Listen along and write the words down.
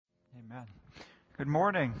Amen. Good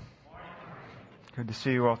morning. Good to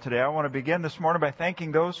see you all today. I want to begin this morning by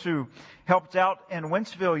thanking those who helped out in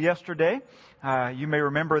Wentzville yesterday. You may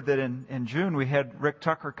remember that in June we had Rick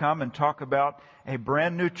Tucker come and talk about a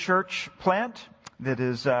brand new church plant that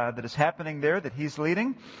is happening there that he's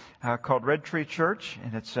leading, called Red Tree Church,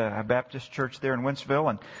 and it's a Baptist church there in Wentzville.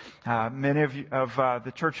 And many of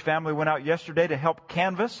the church family went out yesterday to help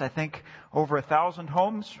canvass. I think over 1,000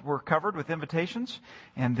 homes were covered with invitations.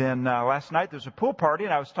 And then last night there was a pool party,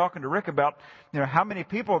 and I was talking to Rick about how many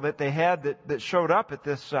people that they had that showed up at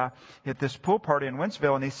this pool party in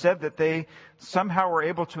Wentzville, and he said that they somehow were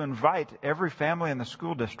able to invite every family in the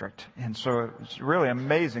school district. And so it's really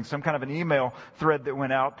amazing. Some kind of an email thread that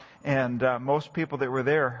went out, and most people that were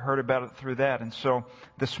there heard about it through that. And so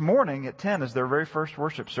this morning at 10 is their very first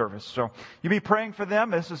worship service. So you be praying for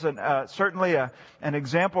them. This is certainly an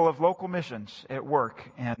example of local missions at work,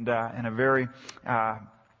 and in a very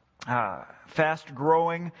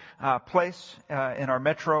fast-growing place in our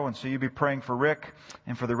metro. And so you be praying for Rick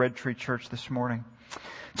and for the Red Tree Church this morning.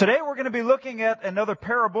 Today we're going to be looking at another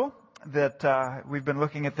parable that we've been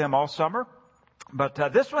looking at them all summer. But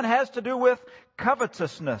this one has to do with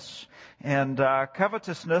covetousness. And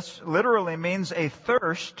covetousness literally means a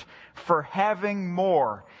thirst for having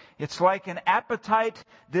more. It's like an appetite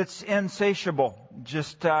that's insatiable,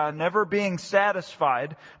 just never being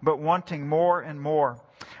satisfied, but wanting more and more.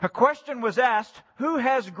 A question was asked, who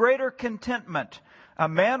has greater contentment? A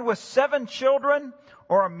man with 7 children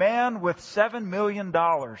or a man with $7 million?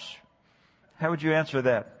 How would you answer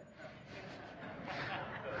that?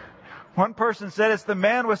 One person said it's the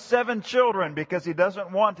man with 7 children because he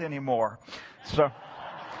doesn't want any more. So,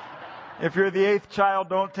 if you're the 8th child,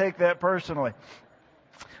 don't take that personally.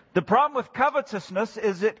 The problem with covetousness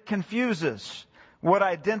is it confuses what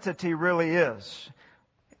identity really is.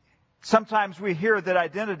 Sometimes we hear that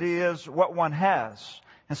identity is what one has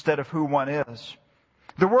instead of who one is.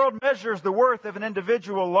 The world measures the worth of an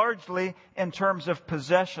individual largely in terms of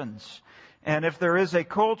possessions. And if there is a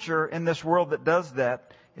culture in this world that does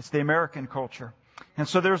that, it's the American culture. And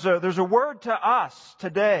so there's a word to us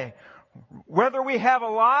today, whether we have a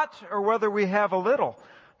lot or whether we have a little,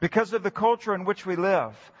 because of the culture in which we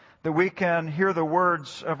live, that we can hear the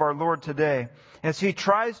words of our Lord today as He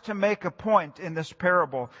tries to make a point in this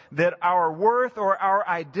parable that our worth or our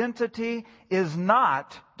identity is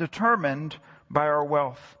not determined by our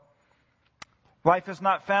wealth. Life is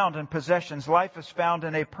not found in possessions. Life is found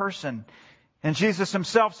in a person. And Jesus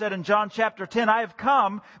Himself said in John chapter 10, I have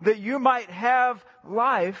come that you might have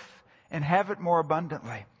life and have it more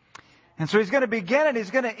abundantly. And so He's going to begin and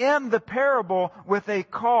He's going to end the parable with a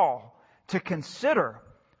call to consider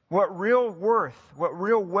what real worth, what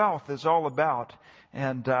real wealth is all about.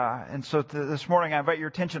 And so this morning I invite your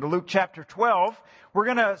attention to Luke chapter 12. We're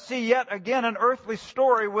going to see yet again an earthly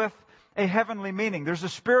story with a heavenly meaning. There's a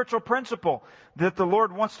spiritual principle that the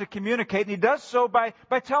Lord wants to communicate, and He does so by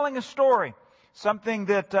telling a story. Something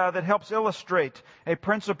that helps illustrate a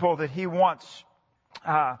principle that He wants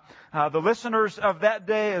the listeners of that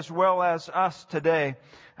day as well as us today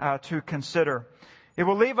to consider. It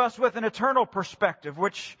will leave us with an eternal perspective,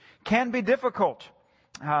 which can be difficult.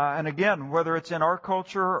 And again, whether it's in our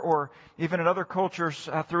culture or even in other cultures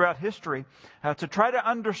throughout history, to try to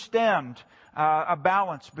understand a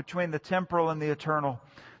balance between the temporal and the eternal.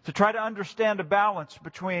 To try to understand a balance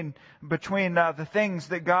between the things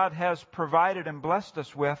that God has provided and blessed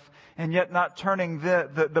us with, and yet not turning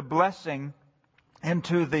the blessing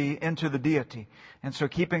into the deity. And so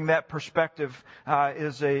keeping that perspective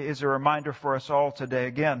is a reminder for us all today.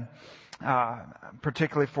 Again,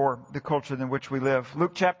 particularly for the culture in which we live.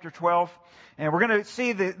 Luke chapter 12. And we're going to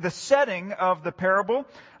see the setting of the parable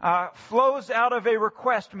flows out of a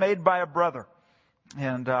request made by a brother.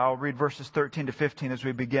 And I'll read verses 13 to 15 as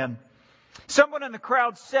we begin. Someone in the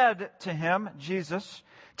crowd said to him, Jesus,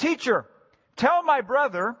 Teacher, tell my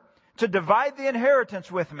brother to divide the inheritance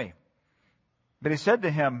with me. But he said to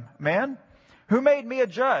him, Man, who made me a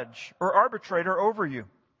judge or arbitrator over you?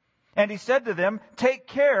 And he said to them, Take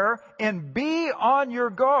care and be on your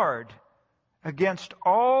guard against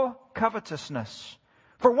all covetousness.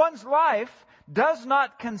 For one's life does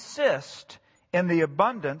not consist in the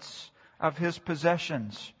abundance of his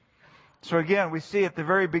possessions. So again, we see at the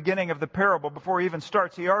very beginning of the parable, before he even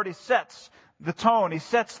starts, he already sets the tone, he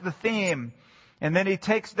sets the theme, and then he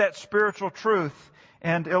takes that spiritual truth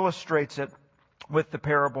and illustrates it with the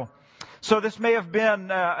parable. So this may have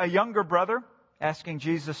been a younger brother, asking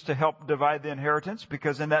Jesus to help divide the inheritance,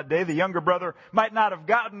 because in that day the younger brother might not have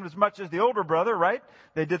gotten as much as the older brother, right?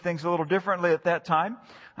 They did things a little differently at that time.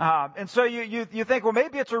 And so you think, well,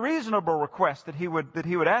 maybe it's a reasonable request that he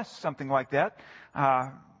would ask something like that.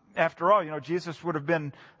 After all, Jesus would have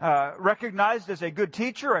been recognized as a good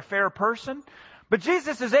teacher, a fair person. But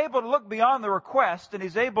Jesus is able to look beyond the request, and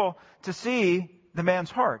He's able to see the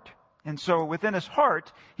man's heart. And so within his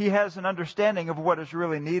heart, he has an understanding of what is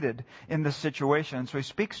really needed in this situation. And so he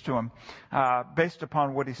speaks to him based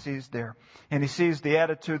upon what he sees there. And he sees the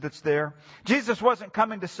attitude that's there. Jesus wasn't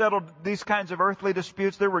coming to settle these kinds of earthly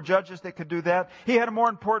disputes. There were judges that could do that. He had a more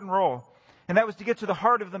important role, and that was to get to the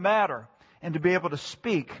heart of the matter and to be able to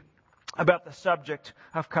speak about the subject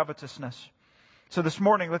of covetousness. So this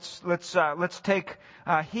morning, let's take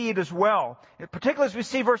heed as well, particularly as we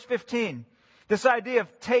see verse 15. This idea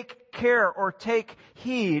of take care or take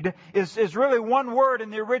heed is really one word in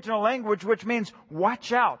the original language, which means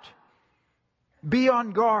watch out, be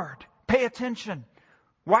on guard, pay attention,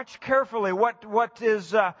 watch carefully what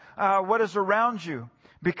is around you,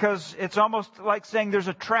 because it's almost like saying there's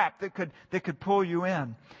a trap that could pull you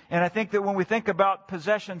in. And I think that when we think about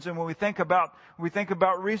possessions and when we think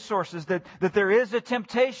about resources, that there is a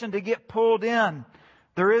temptation to get pulled in.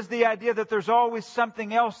 There is the idea that there's always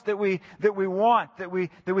something else that we want, that we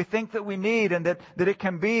think that we need, and that it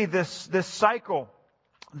can be this cycle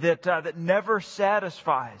that never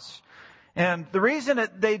satisfies. And the reason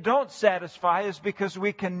that they don't satisfy is because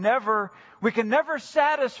we can never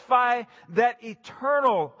satisfy that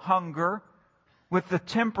eternal hunger with the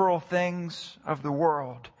temporal things of the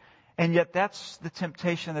world. And yet that's the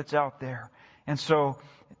temptation that's out there. And so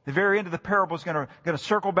the very end of the parable is going to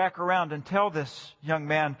circle back around and tell this young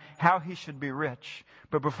man how he should be rich.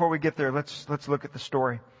 But before we get there, let's look at the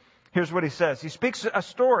story. Here's what he says. He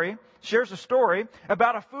shares a story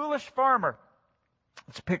about a foolish farmer.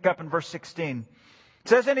 Let's pick up in verse 16. It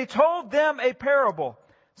says, "And he told them a parable,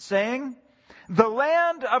 saying, the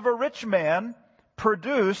land of a rich man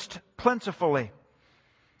produced plentifully.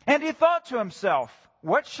 And he thought to himself,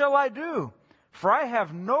 what shall I do? For I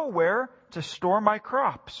have nowhere to store my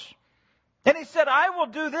crops. And he said, I will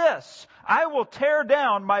do this. I will tear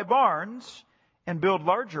down my barns and build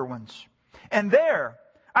larger ones. And there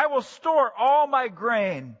I will store all my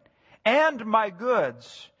grain and my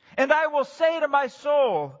goods. And I will say to my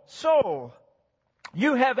soul, soul,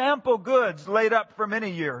 you have ample goods laid up for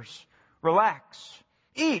many years. Relax,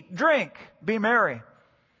 eat, drink, be merry."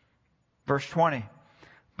 Verse 20.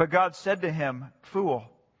 "But God said to him, fool,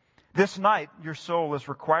 this night your soul is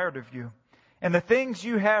required of you. And the things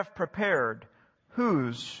you have prepared,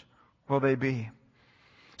 whose will they be?"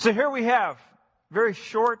 So here we have very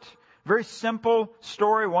short, very simple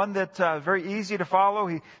story, one that's very easy to follow.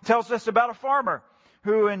 He tells us about a farmer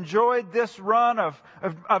who enjoyed this run of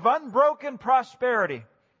unbroken prosperity,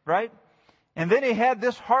 right? And then he had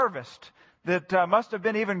this harvest that must have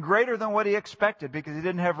been even greater than what he expected, because he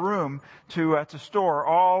didn't have room to store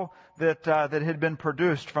all that had been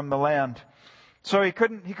produced from the land. So he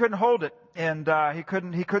couldn't hold it, and he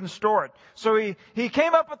couldn't store it. So he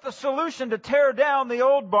came up with the solution to tear down the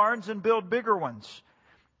old barns and build bigger ones.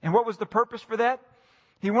 And what was the purpose for that?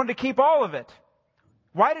 He wanted to keep all of it.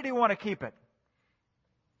 Why did he want to keep it?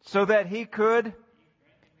 So that he could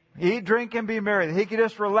eat, drink, and be merry. That he could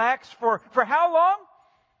just relax for how long?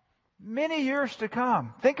 Many years to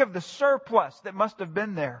come. Think of the surplus that must have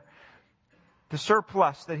been there. The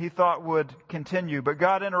surplus that he thought would continue. But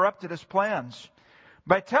God interrupted his plans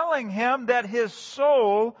by telling him that his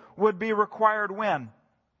soul would be required when?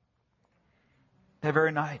 That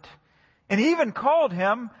very night. And he even called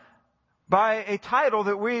him by a title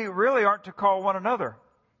that we really aren't to call one another.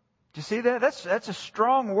 Do you see that? That's a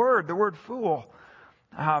strong word, the word fool.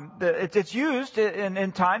 It's used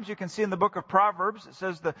in times. You can see in the book of Proverbs, it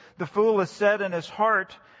says the fool has said in his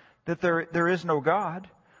heart that there is no God.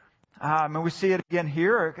 And we see it again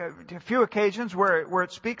here, a few occasions where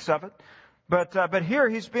it speaks of it. But here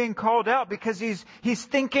he's being called out because he's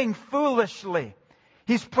thinking foolishly.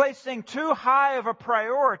 He's placing too high of a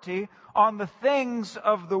priority on the things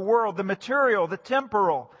of the world, the material, the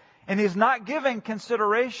temporal. And he's not giving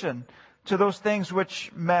consideration to those things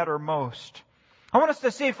which matter most. I want us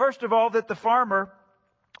to see, first of all, that the farmer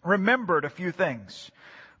remembered a few things.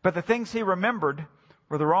 But the things he remembered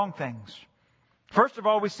were the wrong things. First of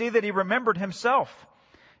all, we see that he remembered himself.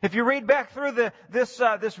 If you read back through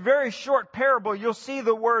this very short parable, you'll see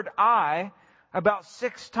the word I about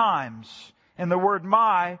 6 times. And the word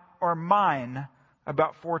my or mine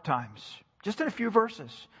about 4 times. Just in a few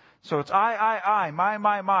verses. So it's I, my,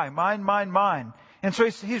 mine, mine. And so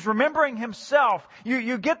he's remembering himself.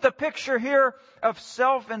 You get the picture here of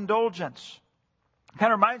self-indulgence.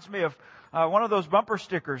 Kind of reminds me of one of those bumper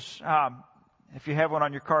stickers. If you have one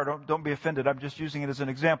on your car, don't be offended. I'm just using it as an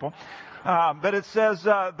example. But it says,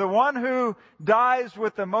 the one who dies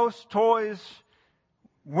with the most toys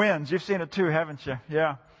wins. You've seen it too, haven't you?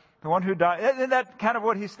 Yeah. The one who dies. Isn't that kind of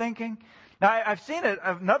what he's thinking? Now, I've seen it,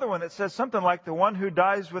 another one that says something like, the one who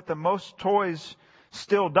dies with the most toys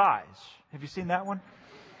still dies. Have you seen that one?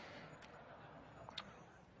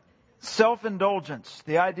 Self-indulgence,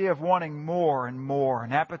 the idea of wanting more and more,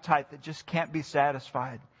 an appetite that just can't be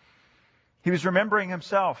satisfied. He was remembering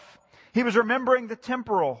himself. He was remembering the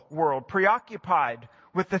temporal world, preoccupied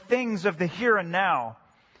with the things of the here and now,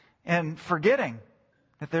 and forgetting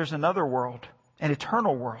that there's another world, an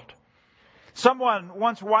eternal world. Someone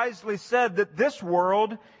once wisely said that this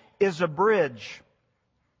world is a bridge.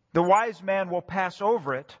 The wise man will pass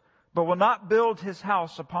over it, but will not build his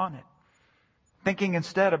house upon it. Thinking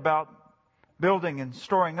instead about building and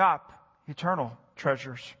storing up eternal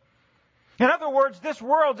treasures. In other words, this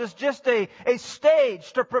world is just a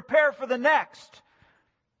stage to prepare for the next.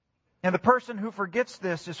 And the person who forgets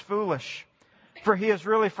this is foolish, for he has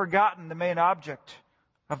really forgotten the main object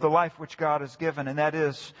of the life which God has given, and that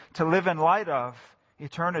is to live in light of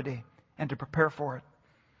eternity and to prepare for it.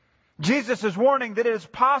 Jesus is warning that it is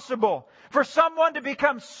possible for someone to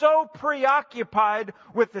become so preoccupied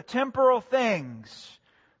with the temporal things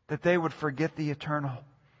that they would forget the eternal.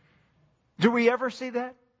 Do we ever see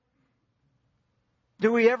that?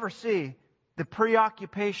 Do we ever see the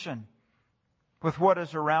preoccupation with what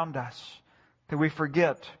is around us that we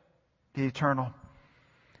forget the eternal?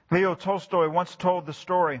 Leo Tolstoy once told the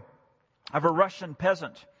story of a Russian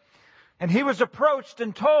peasant. And he was approached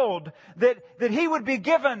and told that he would be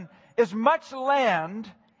given as much land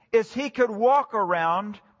as he could walk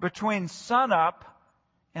around between sunup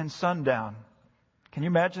and sundown. Can you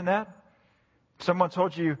imagine that? Someone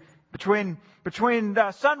told you between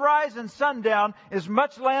sunrise and sundown, as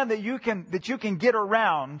much land that you can get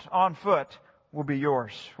around on foot will be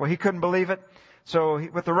yours. Well, he couldn't believe it. So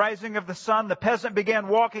with the rising of the sun, the peasant began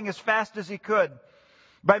walking as fast as he could.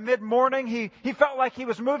 By mid-morning, he felt like he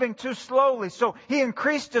was moving too slowly, so he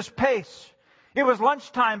increased his pace. It was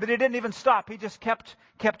lunchtime, but he didn't even stop. He just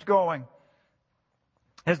kept going.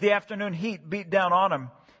 As the afternoon heat beat down on him,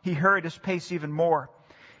 he hurried his pace even more.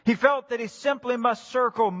 He felt that he simply must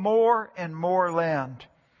circle more and more land.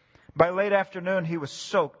 By late afternoon, he was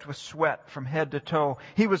soaked with sweat from head to toe.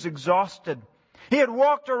 He was exhausted. He had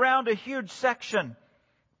walked around a huge section,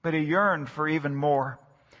 but he yearned for even more.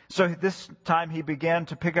 So this time he began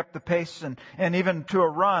to pick up the pace and even to a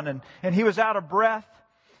run. And he was out of breath.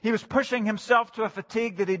 He was pushing himself to a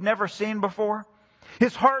fatigue that he'd never seen before.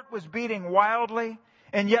 His heart was beating wildly.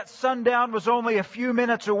 And yet sundown was only a few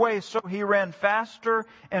minutes away, so he ran faster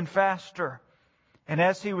and faster. And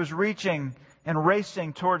as he was reaching and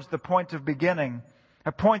racing towards the point of beginning,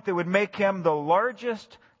 a point that would make him the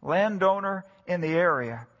largest landowner in the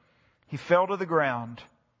area, he fell to the ground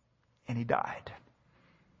and he died.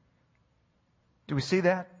 Do we see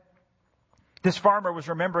that? This farmer was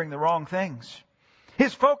remembering the wrong things.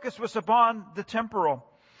 His focus was upon the temporal.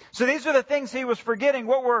 So these are the things he was forgetting.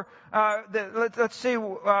 What were, let's see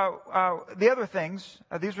the other things.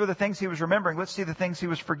 These were the things he was remembering. Let's see the things he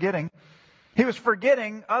was forgetting. He was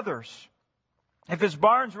forgetting others. If his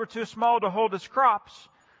barns were too small to hold his crops,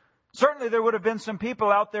 certainly there would have been some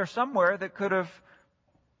people out there somewhere that could have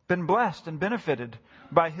been blessed and benefited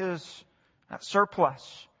by his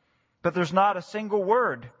surplus. But there's not a single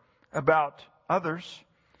word about others,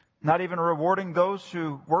 not even rewarding those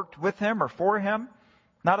who worked with him or for him.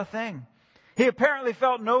 Not a thing. He apparently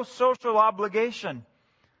felt no social obligation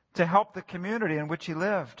to help the community in which he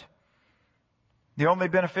lived. The only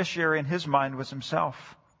beneficiary in his mind was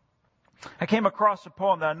himself. I came across a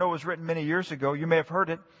poem that I know was written many years ago. You may have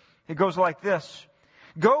heard it. It goes like this.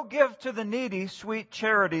 Go give to the needy sweet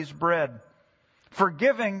charity's bread. For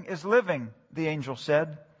giving is living, the angel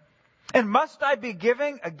said. And must I be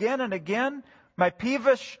giving again and again? My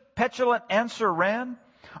peevish, petulant answer ran.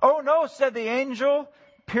 Oh no, said the angel,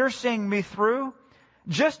 piercing me through.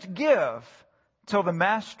 Just give till the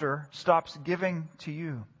master stops giving to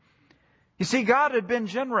you. You see, God had been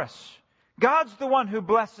generous. God's the one who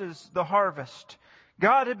blesses the harvest.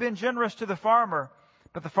 God had been generous to the farmer,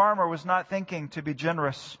 but the farmer was not thinking to be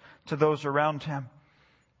generous to those around him.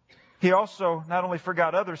 He also not only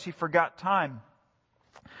forgot others, he forgot time.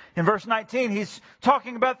 In verse 19, he's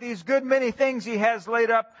talking about these good many things he has laid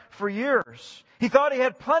up for years. He thought he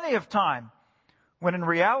had plenty of time, when in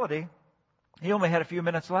reality, he only had a few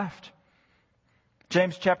minutes left.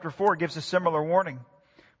 James chapter 4 gives a similar warning.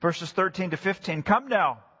 Verses 13 to 15. Come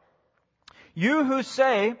now, you who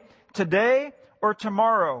say, today or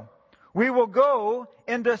tomorrow, we will go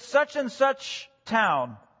into such and such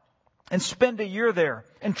town and spend a year there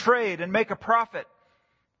and trade and make a profit.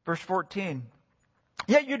 Verse 14.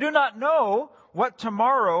 Yet you do not know what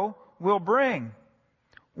tomorrow will bring.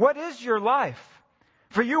 What is your life?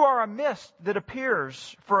 For you are a mist that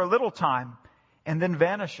appears for a little time and then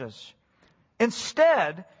vanishes.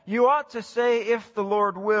 Instead, you ought to say, if the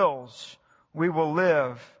Lord wills, we will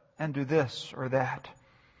live and do this or that.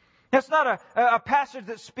 It's not a passage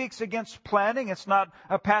that speaks against planning. It's not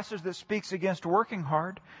a passage that speaks against working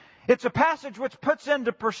hard. It's a passage which puts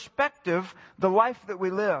into perspective the life that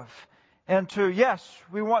we live. And yes,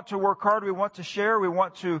 we want to work hard, we want to share, we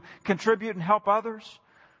want to contribute and help others.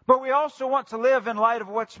 But we also want to live in light of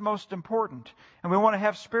what's most important. And we want to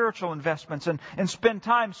have spiritual investments and spend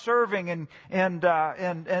time serving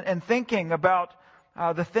and thinking about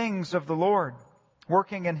the things of the Lord,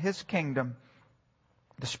 working in His kingdom,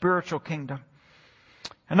 the spiritual kingdom.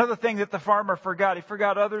 Another thing that the farmer forgot, he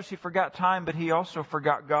forgot others, he forgot time, but he also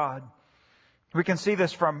forgot God. We can see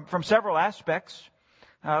this from several aspects.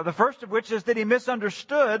 The first of which is that he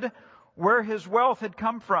misunderstood where his wealth had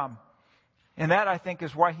come from. And that, I think,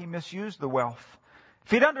 is why he misused the wealth.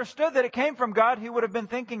 If he'd understood that it came from God, he would have been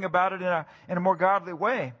thinking about it in a more godly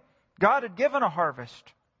way. God had given a harvest,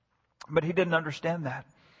 but he didn't understand that.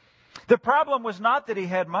 The problem was not that he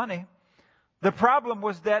had money. The problem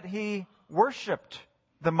was that he worshipped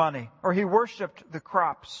the money, or he worshipped the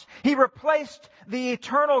crops. He replaced the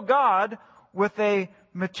eternal God with a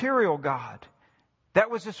material God.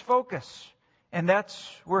 That was his focus, and that's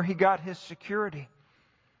where he got his security.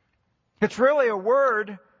 It's really a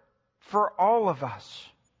word for all of us.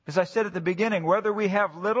 As I said at the beginning, whether we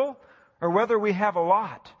have little or whether we have a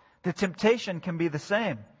lot, the temptation can be the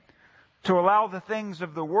same. To allow the things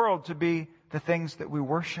of the world to be the things that we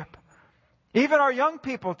worship. Even our young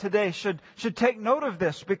people today should take note of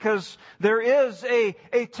this, because there is a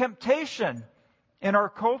temptation in our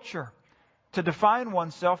culture to define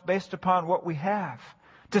oneself based upon what we have.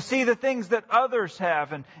 To see the things that others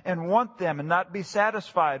have and want them and not be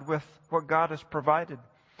satisfied with what God has provided.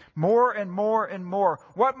 More and more and more.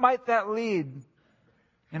 What might that lead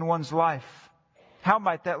in one's life? How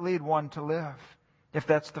might that lead one to live if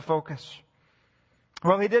that's the focus?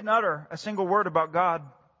 Well, he didn't utter a single word about God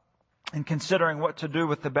in considering what to do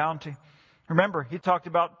with the bounty. Remember, he talked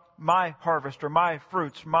about my harvest or my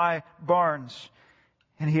fruits, my barns,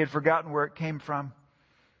 and he had forgotten where it came from.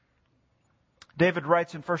 David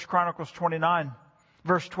writes in 1 Chronicles 29,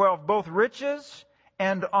 verse 12, both riches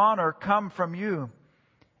and honor come from you,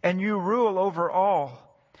 and you rule over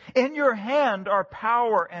all. In your hand are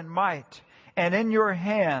power and might, and in your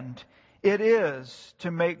hand it is to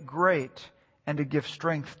make great and to give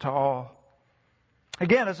strength to all.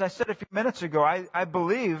 Again, as I said a few minutes ago, I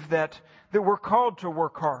believe that we're called to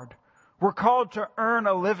work hard. We're called to earn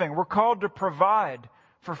a living. We're called to provide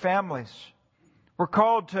for families. We're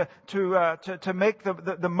called to make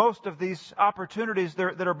the most of these opportunities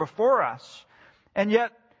that are before us. And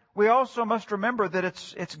yet, we also must remember that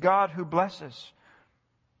it's God who blesses.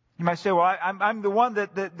 You might say, well, I'm the one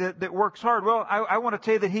that works hard. Well, I want to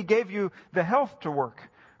tell you that He gave you the health to work.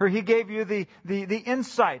 Or He gave you the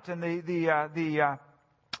insight and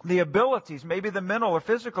the abilities, maybe the mental or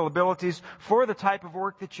physical abilities for the type of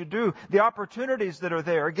work that you do. The opportunities that are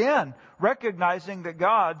there. Again, recognizing that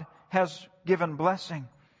God has given blessing.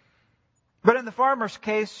 But in the farmer's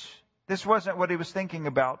case, this wasn't what he was thinking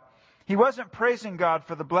about. He wasn't praising God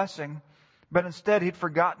for the blessing, but instead he'd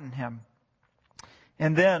forgotten Him.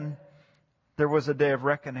 And then there was a day of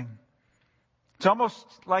reckoning. It's almost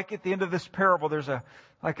like at the end of this parable, there's a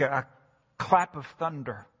clap of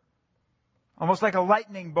thunder. Almost like a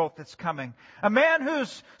lightning bolt that's coming. A man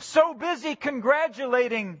who's so busy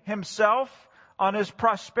congratulating himself on his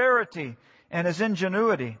prosperity and his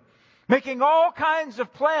ingenuity. Making all kinds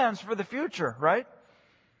of plans for the future, right?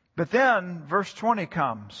 But then verse 20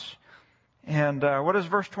 comes. And what does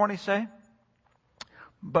verse 20 say?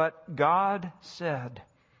 But God said.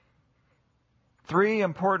 3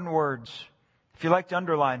 important words. If you like to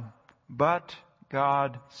underline. But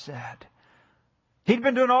God said. He'd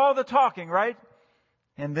been doing all the talking, right?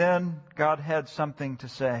 And then God had something to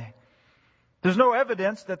say. There's no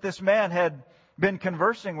evidence that this man had been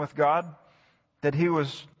conversing with God, that he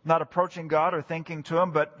was not approaching God or thinking to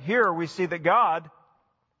Him. But here we see that God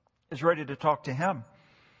is ready to talk to him.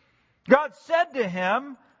 God said to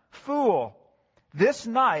him, "Fool, this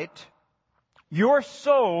night your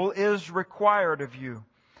soul is required of you,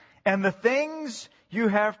 and the things you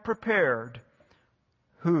have prepared,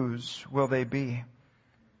 whose will they be?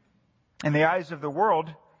 In the eyes of the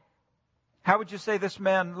world, how would you say this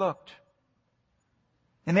man looked?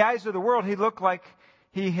 In the eyes of the world, he looked like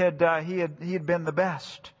he had been the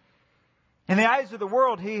best. In the eyes of the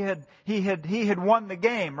world, he had won the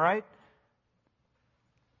game, right?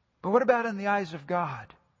 But what about in the eyes of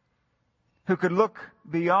God, who could look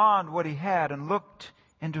beyond what he had and looked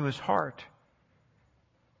into his heart?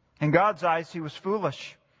 In God's eyes, he was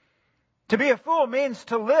foolish. To be a fool means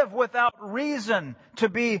to live without reason, to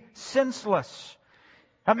be senseless.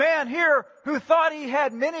 A man here who thought he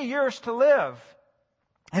had many years to live,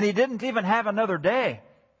 and he didn't even have another day.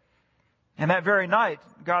 And that very night,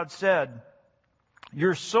 God said,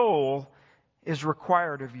 "Your soul is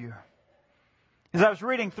required of you." As I was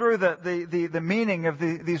reading through the meaning of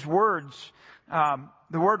these words,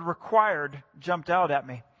 the word required jumped out at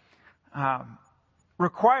me.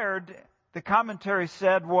 Required, the commentary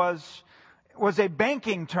said, was a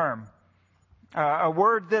banking term. A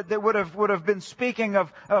word that would have been speaking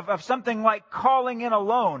of something like calling in a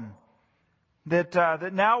loan.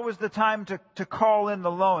 That now was the time to call in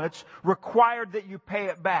the loan. It's required that you pay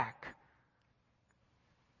it back.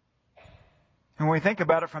 And when we think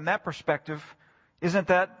about it from that perspective, isn't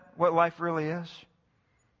that what life really is?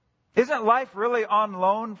 Isn't life really on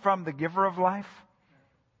loan from the giver of life?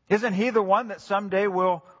 Isn't He the one that someday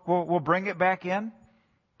will bring it back in?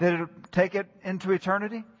 That it'll take it into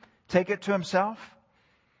eternity? Take it to Himself?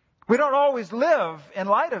 We don't always live in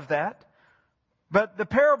light of that. But the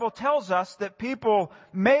parable tells us that people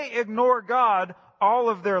may ignore God all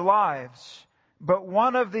of their lives, but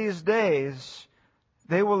one of these days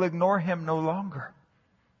they will ignore Him no longer.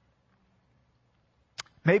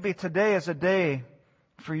 Maybe today is a day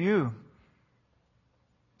for you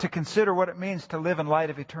to consider what it means to live in light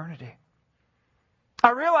of eternity. I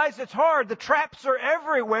realize it's hard. The traps are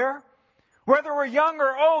everywhere. Whether we're young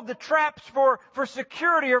or old, the traps for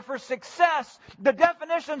security or for success, the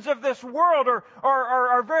definitions of this world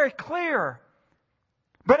are very clear.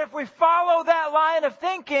 But if we follow that line of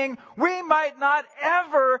thinking, we might not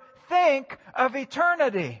ever think of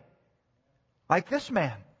eternity. Like this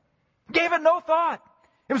man. Gave it no thought.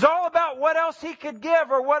 It was all about what else he could give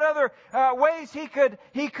or what other ways he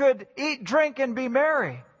could eat, drink, and be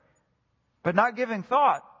merry. But not giving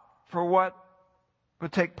thought for what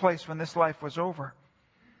would take place when this life was over.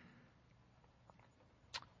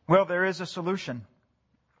 Well, there is a solution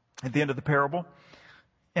at the end of the parable.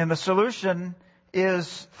 And the solution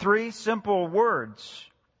is 3 simple words.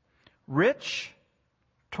 Rich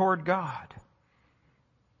toward God.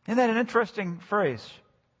 Isn't that an interesting phrase?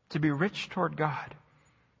 To be rich toward God.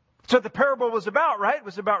 That's what the parable was about, right? It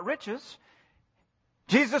was about riches.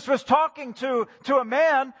 Jesus was talking to a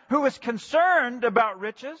man who was concerned about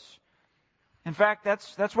riches. In fact,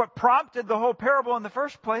 that's what prompted the whole parable in the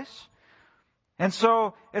first place. And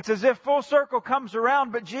so it's as if full circle comes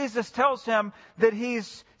around, but Jesus tells him that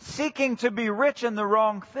he's seeking to be rich in the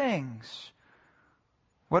wrong things.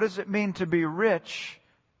 What does it mean to be rich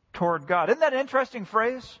toward God? Isn't that an interesting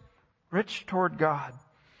phrase? Rich toward God.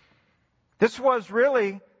 This was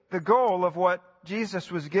really the goal of what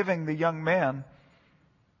Jesus was giving the young man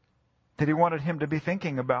that He wanted him to be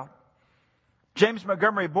thinking about. James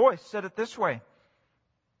Montgomery Boyce said it this way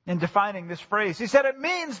in defining this phrase. He said, it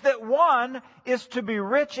means that one is to be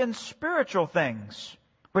rich in spiritual things,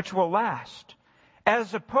 which will last,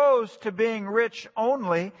 as opposed to being rich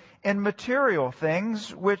only in material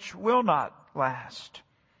things, which will not last.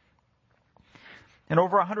 And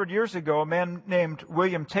over 100 years ago, a man named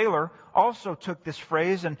William Taylor also took this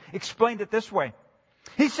phrase and explained it this way.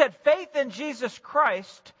 He said, faith in Jesus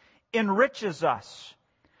Christ enriches us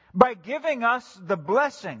by giving us the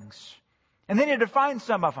blessings, and then he defines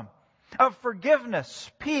some of them, of forgiveness,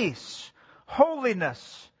 peace,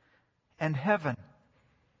 holiness, and heaven.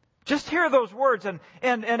 Just hear those words and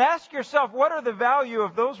ask yourself, what are the value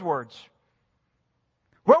of those words?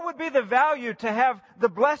 What would be the value to have the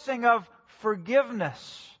blessing of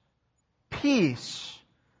forgiveness, peace,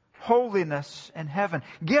 holiness, and heaven?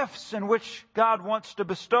 Gifts in which God wants to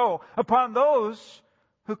bestow upon those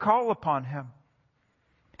who call upon Him.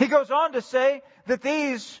 He goes on to say that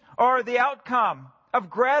these are the outcome of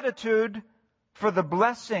gratitude for the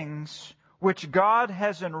blessings which God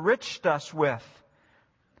has enriched us with.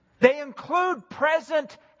 They include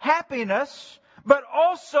present happiness, but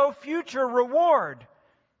also future reward.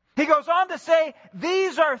 He goes on to say,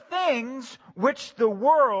 these are things which the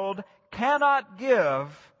world cannot give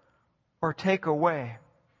or take away.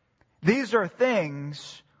 These are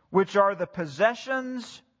things which are the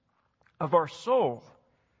possessions of our soul,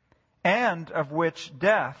 and of which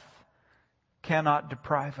death cannot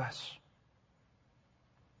deprive us.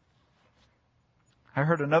 I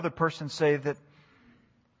heard another person say that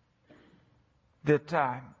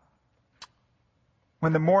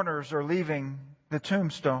when the mourners are leaving the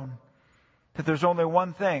tombstone, that there's only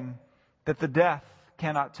one thing that the death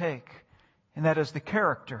cannot take, and that is the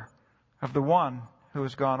character of the one who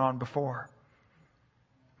has gone on before.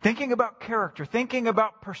 Thinking about character, thinking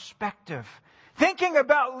about perspective, thinking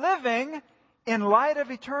about living in light of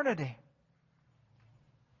eternity.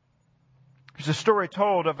 There's a story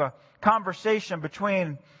told of a conversation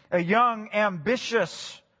between a young,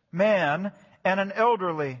 ambitious man and an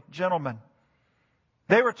elderly gentleman.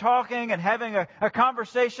 They were talking and having a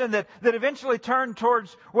conversation that eventually turned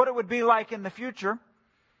towards what it would be like in the future.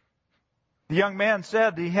 The young man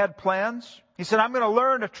said he had plans. He said, I'm going to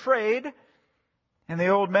learn a trade. And the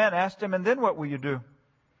old man asked him, and then what will you do?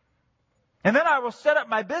 And then I will set up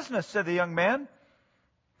my business, said the young man.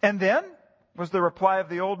 And then, was the reply of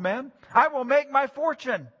the old man, I will make my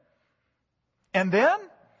fortune. And then,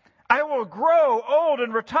 I will grow old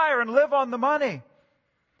and retire and live on the money.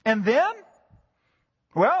 And then,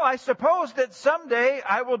 well, I suppose that someday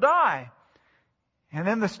I will die. And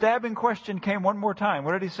then the stabbing question came one more time.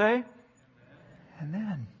 What did he say? And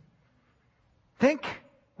then, think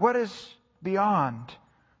what is beyond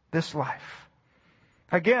this life.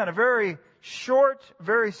 Again, a very short,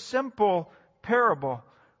 very simple parable.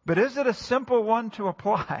 But is it a simple one to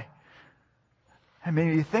apply? I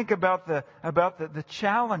mean, you think about the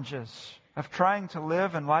challenges of trying to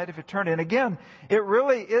live in light of eternity. And again, it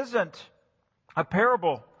really isn't a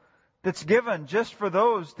parable that's given just for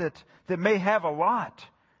those that may have a lot.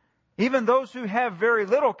 Even those who have very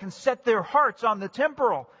little can set their hearts on the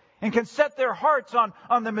temporal and can set their hearts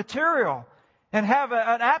on the material and have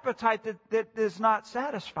an appetite that is not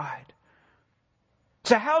satisfied.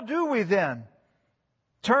 So how do we then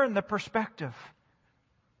turn the perspective?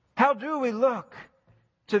 How do we look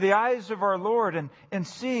to the eyes of our Lord and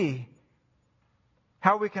see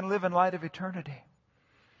how we can live in light of eternity?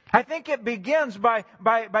 I think it begins by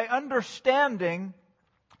understanding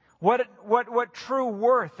what true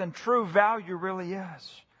worth and true value really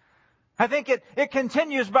is. I think it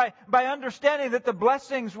continues by understanding that the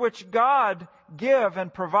blessings which God give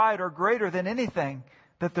and provide are greater than anything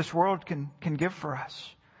that this world can give for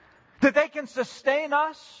us. That they can sustain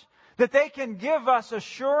us, that they can give us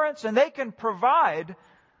assurance, and they can provide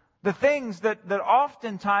the things that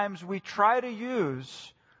oftentimes we try to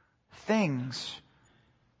use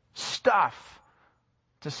stuff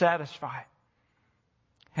to satisfy.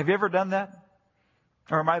 Have you ever done that?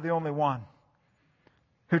 Or am I the only one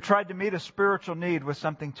who tried to meet a spiritual need with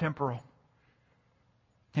something temporal?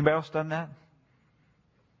 Anybody else done that?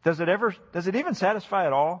 Does it even satisfy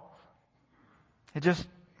at all? It just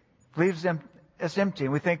leaves us empty.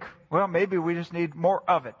 And we think, well, maybe we just need more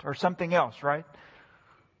of it or something else, right?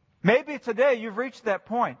 Maybe today you've reached that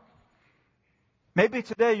point. Maybe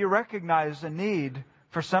today you recognize a need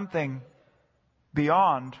for something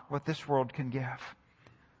beyond what this world can give.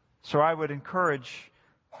 So I would encourage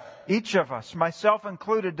each of us, myself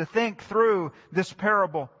included, to think through this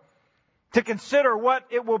parable, to consider what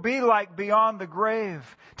it will be like beyond the grave,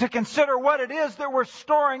 to consider what it is that we're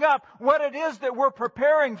storing up, what it is that we're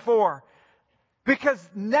preparing for. Because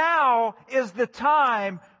now is the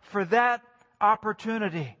time for that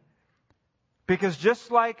opportunity. Because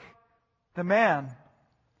just like the man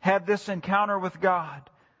had this encounter with God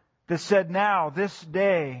that said, now, this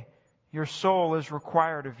day, your soul is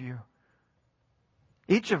required of you.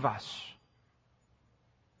 Each of us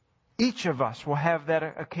will have that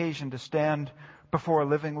occasion to stand before a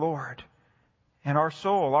living Lord. And our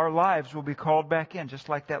soul, our lives will be called back in, just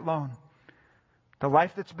like that loan. The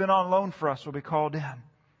life that's been on loan for us will be called in.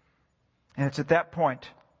 And it's at that point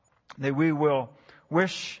that we will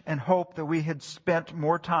wish and hope that we had spent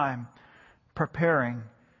more time preparing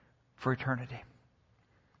for eternity.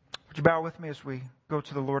 Would you bow with me as we go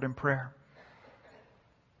to the Lord in prayer?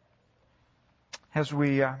 As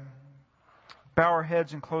we bow our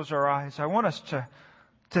heads and close our eyes, I want us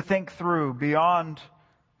to think through beyond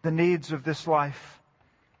the needs of this life,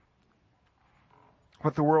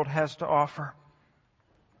 what the world has to offer.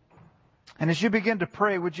 And as you begin to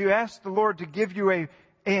pray, would you ask the Lord to give you an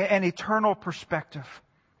eternal perspective?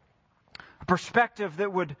 A perspective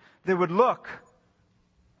that would look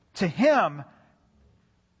to Him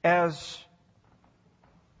as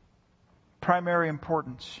primary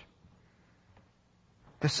importance.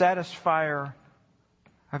 The satisfier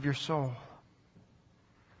of your soul.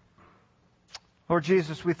 Lord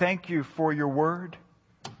Jesus, we thank you for your word.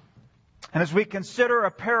 And as we consider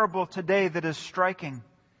a parable today that is striking,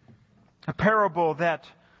 a parable that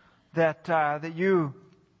you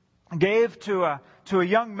gave to a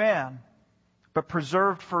young man but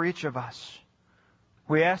preserved for each of us.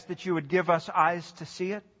 We ask that you would give us eyes to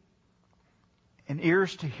see it, and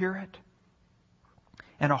ears to hear it,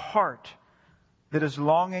 and a heart that is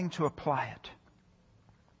longing to apply it.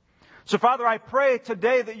 So, Father, I pray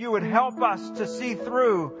today that you would help us to see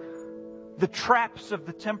through the traps of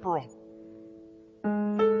the temporal.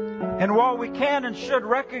 And while we can and should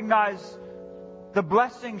recognize the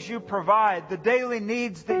blessings you provide, the daily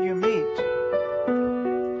needs that you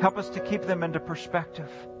meet, help us to keep them into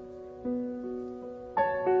perspective.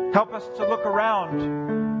 Help us to look around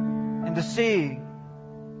and to see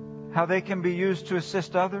how they can be used to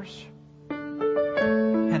assist others,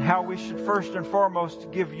 and how we should first and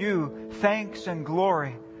foremost give you thanks and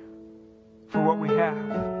glory for what we have.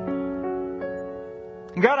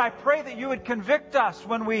 And God, I pray that you would convict us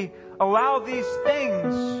when we allow these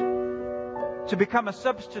things to become a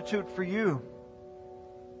substitute for you.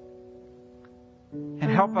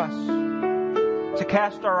 And help us to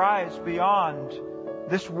cast our eyes beyond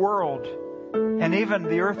this world and even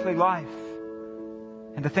the earthly life,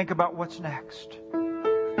 and to think about what's next.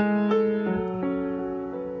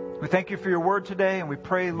 We thank you for your word today, and we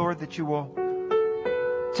pray, Lord, that you will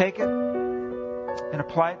take it and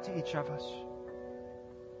apply it to each of us.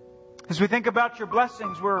 As we think about your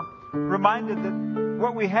blessings, we're reminded that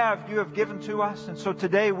what we have, you have given to us. And so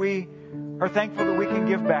today we are thankful that we can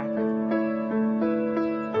give back.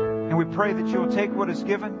 And we pray that you'll take what is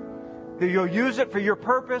given, that you'll use it for your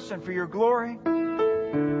purpose and for your glory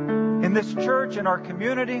in this church, in our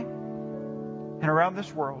community, and around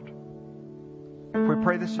this world. We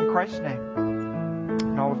pray this in Christ's name.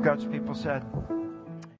 And all of God's people said,